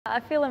I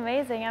feel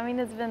amazing. I mean,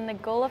 it's been a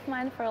goal of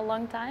mine for a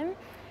long time.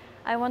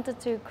 I wanted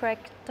to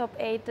crack top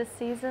 8 this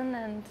season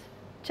and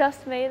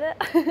just made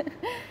it.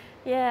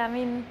 Yeah, I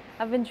mean,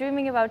 I've been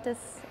dreaming about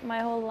this my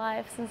whole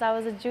life since I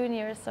was a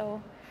junior,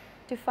 so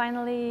to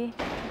finally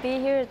be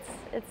here,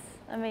 it's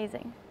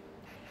amazing.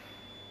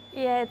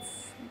 Yeah,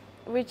 it's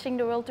reaching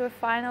the World Tour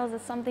Finals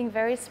is something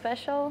very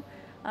special.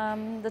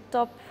 The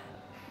top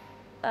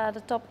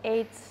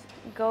 8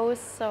 goes,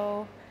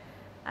 so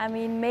I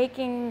mean,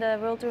 making the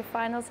World Tour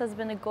Finals has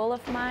been a goal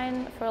of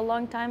mine for a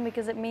long time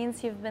because it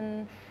means you've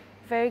been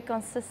very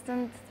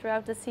consistent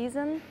throughout the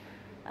season.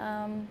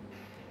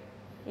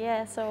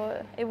 Yeah,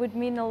 so it would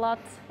mean a lot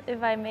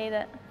if I made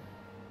it.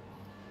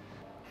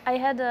 I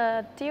had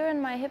a tear in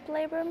my hip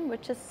labrum,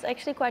 which is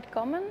actually quite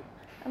common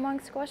among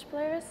squash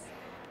players.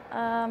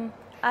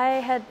 I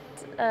had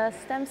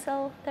stem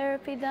cell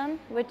therapy done,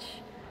 which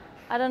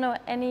I don't know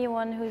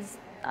anyone who's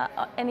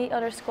any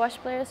other squash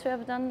players who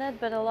have done that,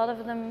 but a lot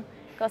of them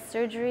got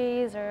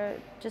surgeries or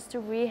just to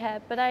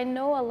rehab. But I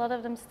know a lot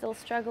of them still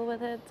struggle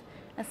with it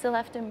and still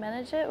have to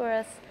manage it,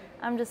 whereas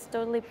I'm just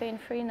totally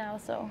pain-free now,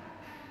 so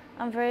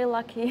I'm very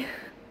lucky.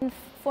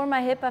 For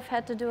my hip, I've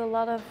had to do a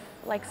lot of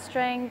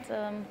strength,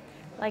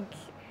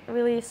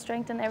 really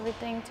strengthen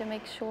everything to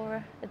make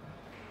sure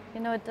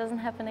it doesn't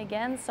happen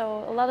again.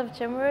 So a lot of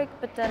gym work,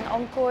 but then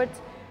on court,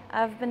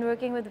 I've been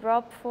working with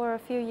Rob for a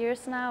few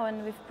years now,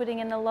 and we've putting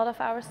in a lot of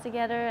hours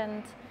together,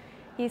 and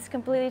he's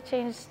completely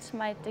changed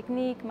my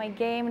technique, my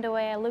game, the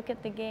way I look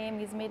at the game.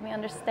 He's made me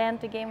understand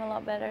the game a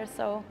lot better.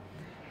 So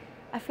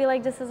I feel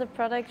like this is a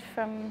product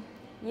from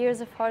years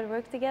of hard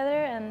work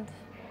together, and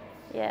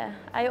yeah,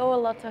 I owe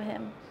a lot to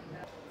him.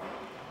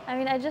 I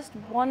mean, I just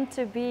want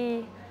to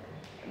be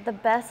the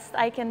best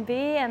I can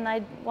be, and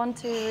I want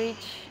to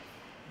reach,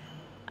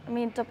 I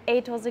mean, top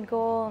 8 was a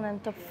goal, and then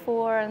top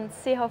 4, and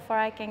see how far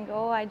I can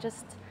go. I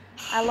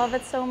love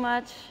it so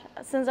much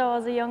since I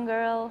was a young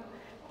girl,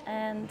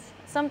 and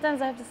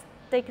sometimes I have to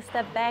take a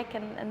step back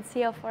and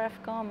see how far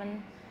I've come,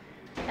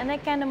 and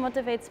that kind of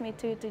motivates me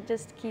to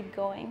just keep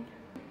going.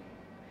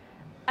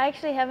 I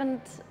actually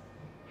haven't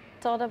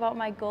thought about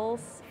my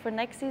goals for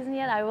next season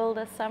yet. I will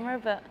this summer,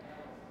 but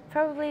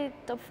probably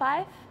top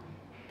 5,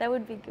 that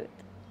would be good.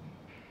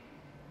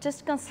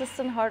 Just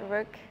consistent hard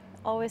work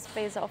always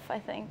pays off, I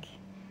think.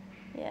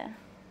 Yeah.